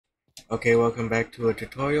Okay, welcome back to a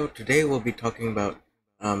tutorial. Today we'll be talking about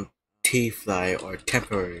um, T-fly or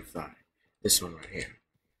temporary fly. This one right here.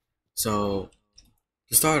 So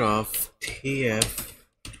to start off, TF,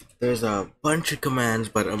 there's a bunch of commands,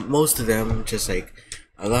 but most of them, just like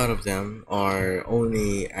a lot of them, are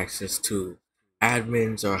only access to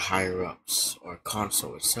admins or higher ups or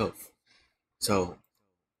console itself. So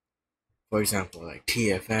for example, like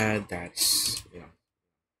TF add, that's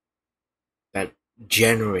that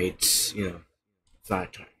generates fly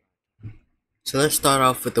time. So let's start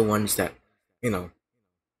off with the ones that you know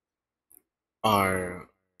are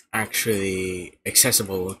actually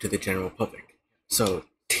accessible to the general public. So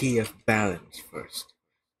TF balance first.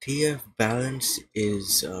 TF balance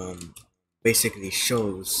is basically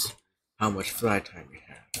shows how much fly time you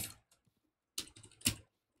have.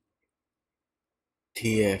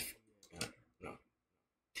 TF no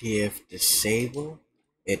TF disable,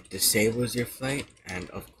 it disables your flight, and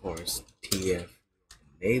of course TF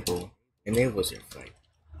enable enables your flight,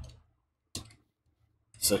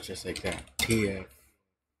 such as like that. TF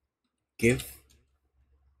give,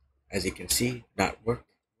 as you can see, not work.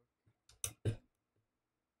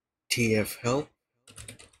 TF help,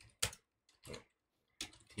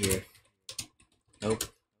 TF help,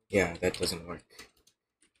 yeah, that doesn't work.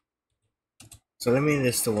 So let me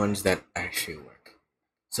list the ones that actually work.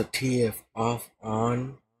 So TF off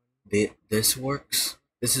on, this works.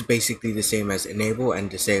 This is basically the same as enable and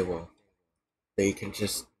disable. So you can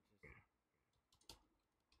just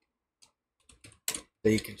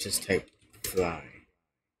type fly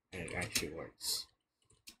and it actually works.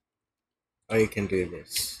 Or you can do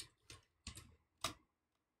this.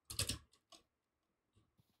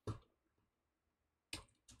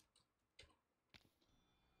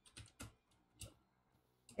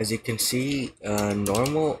 As you can see,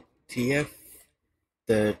 normal TF,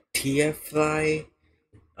 the TF fly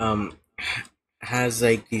has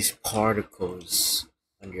like these particles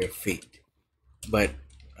on your feet, but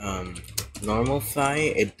um, normal fly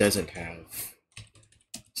it doesn't have.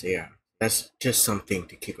 So yeah, that's just something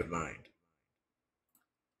to keep in mind.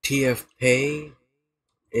 TF pay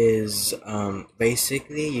is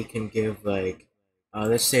basically you can give like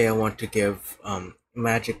let's say I want to give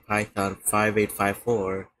Magic Python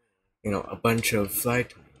 5854 a bunch of fly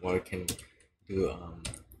time, or I can do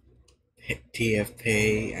TF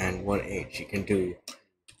pay and 1H. You can do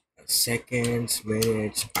seconds,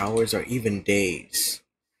 minutes, hours, or even days.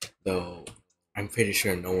 Though I'm pretty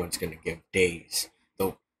sure no one's gonna give days.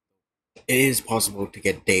 Though it is possible to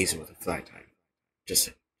get days with a flight time. Just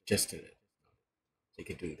just to you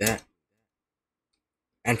can do that.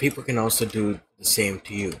 And people can also do the same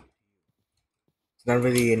to you. It's not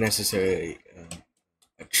really necessarily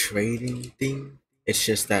a trading thing. It's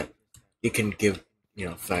just that you can give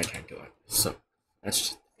flight time to others. So that's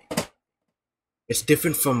just it's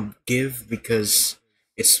different from give because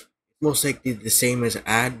it's most likely the same as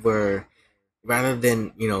add, where rather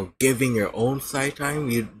than giving your own flight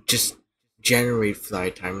time, you just generate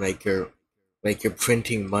flight time like you're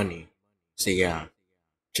printing money. So yeah,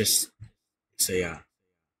 just so yeah,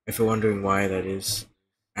 if you're wondering why that is.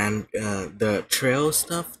 And the trail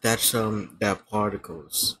stuff, that's the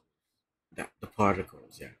particles, the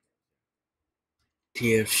particles, yeah.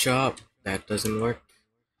 TF shop, that doesn't work,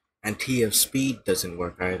 and TF speed doesn't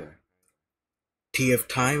work either. TF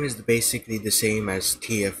time is basically the same as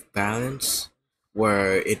TF balance,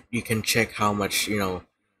 where it you can check how much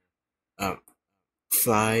uh,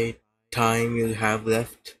 fly time you have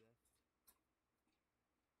left.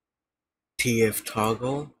 TF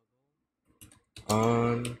toggle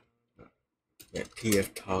on, yeah,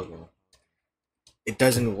 TF toggle. It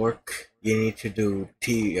doesn't work. You need to do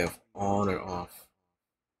TF on or off.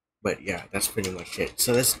 But yeah, that's pretty much it.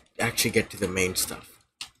 So let's actually get to the main stuff.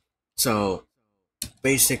 So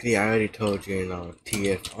basically, I already told you,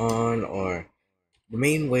 TF on, or the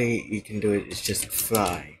main way you can do it is just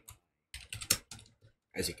fly,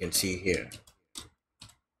 as you can see here.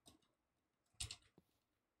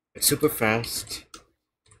 It's super fast.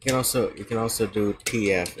 You can also do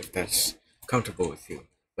TF if that's comfortable with you.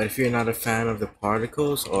 But if you're not a fan of the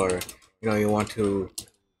particles, or you want to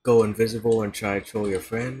go invisible and try to troll your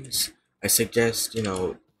friends, I suggest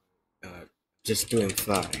uh, just doing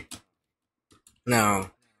fly.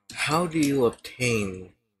 Now, how do you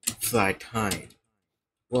obtain fly time?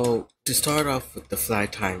 Well, to start off with the fly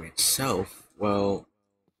time itself, well,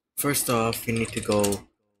 first off, you need to go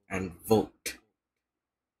and vote.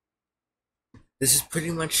 This is pretty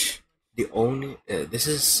much this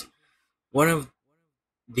is one of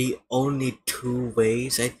the only two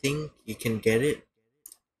ways I think you can get it.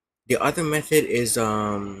 The other method is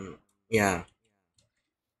yeah,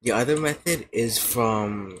 The other method is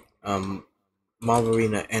from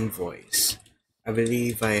Marina Envoys. I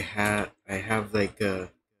believe I have like a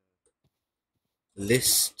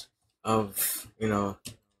list of the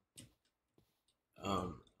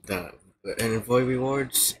envoy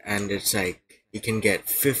rewards, and it's like you can get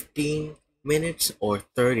 15 minutes or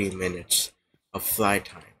 30 minutes of fly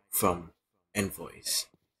time from envoys.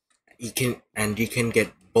 You can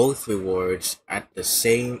get both rewards at the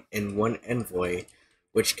same in one envoy,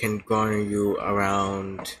 which can garner you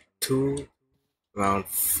around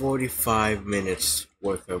 45 minutes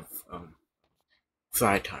worth of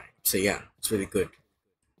fly time. So yeah, it's really good.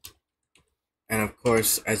 And of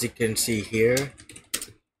course, as you can see here,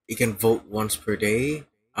 you can vote once per day.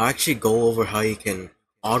 I'll actually go over how you can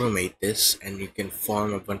automate this and you can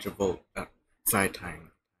farm a bunch of vote fly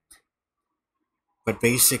time. But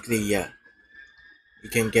basically, yeah, you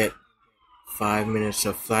can get 5 minutes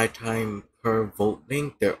of fly time per vote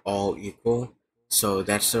link. They're all equal, so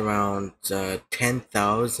that's around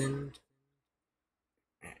 10,000.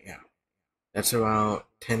 Yeah, that's around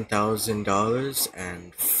 $10,000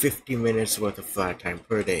 and 50 minutes worth of fly time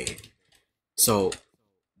per day. So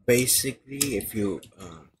basically, if you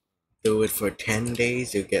do it for 10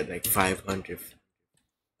 days, you get like 500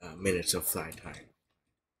 minutes of flight time.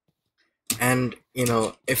 And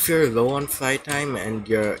if you're low on flight time and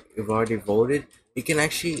you've already voted, you can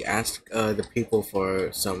actually ask the people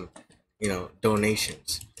for some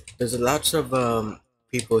donations. There's lots of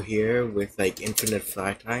people here with like infinite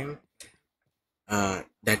flight time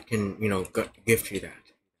that can gift you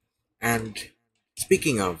that. And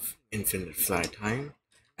speaking of infinite flight time,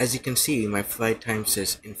 as you can see, my flight time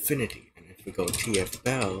says infinity, and if we go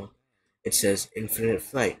TFL, it says infinite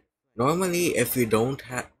flight. Normally, if we don't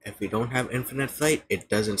have infinite flight, it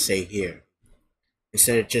doesn't say here.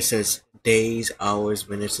 Instead, it just says days, hours,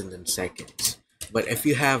 minutes, and then seconds. But if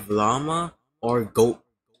you have or goat,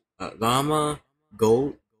 llama,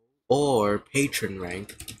 goat, or patron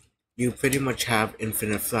rank, you pretty much have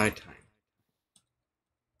infinite flight time.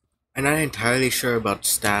 I'm not entirely sure about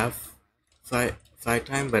staff flight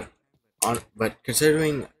time, but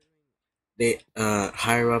considering the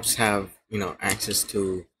higher ups have access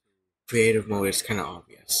to creative mode, it's kind of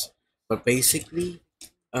obvious. But basically,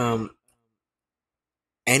 um,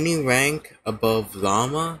 any rank above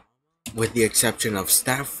llama, with the exception of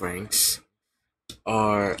staff ranks,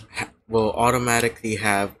 will automatically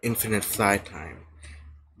have infinite flight time.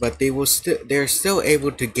 But they're still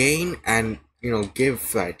able to gain and give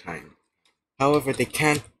flight time. However, they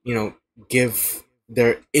can't, give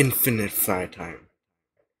their infinite fire time.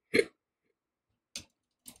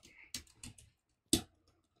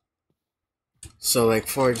 So, like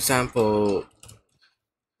for example,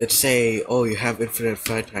 let's say, oh, you have infinite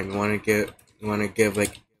fire time. You want to give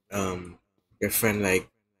like your friend like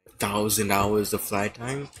 1,000 hours of flight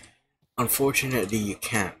time. Unfortunately, you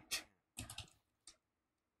can't.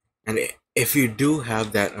 And if you do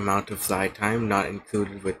have that amount of flight time, not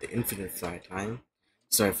included with the infinite flight time,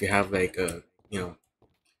 so if you have like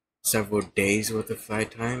several days worth of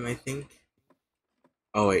flight time, I think.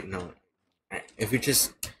 Oh wait, no. If you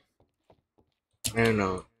just I don't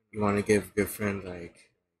know, you want to give your friend like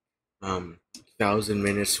 1,000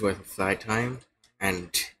 minutes worth of flight time, and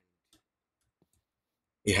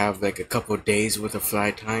you have like a couple days worth of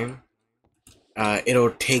flight time.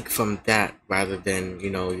 It'll take from that rather than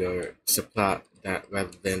your supply that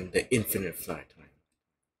rather than the infinite flight time.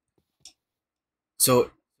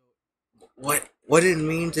 So what it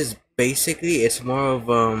means is basically it's more of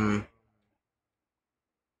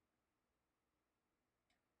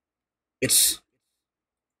it's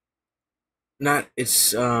not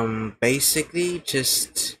it's basically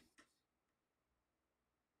just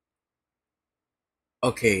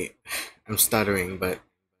okay. I'm stuttering, but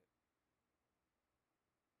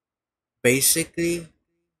basically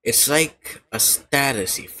it's like a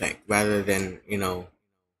status effect rather than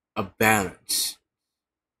a balance.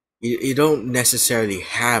 You don't necessarily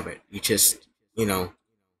have it, you just you know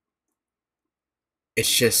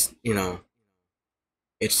it's just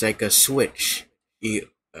it's like a switch.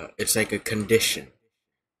 It's like a condition.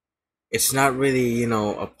 It's not really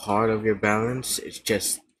a part of your balance, it's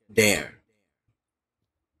just there.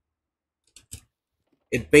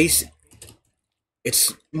 it base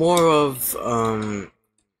it's more of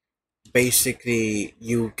basically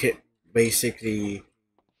basically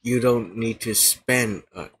you don't need to spend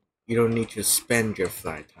your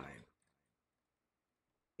flight time.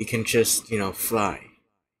 You can just fly.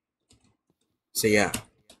 So yeah,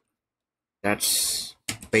 that's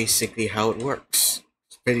basically how it works.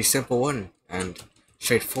 It's a pretty simple one and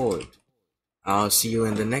straightforward. I'll see you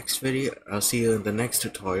in the next video. I'll see you in the next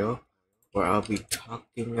tutorial where I'll be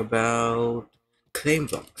talking about claim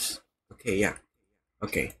blocks. Okay, yeah.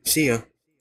 Okay, see ya.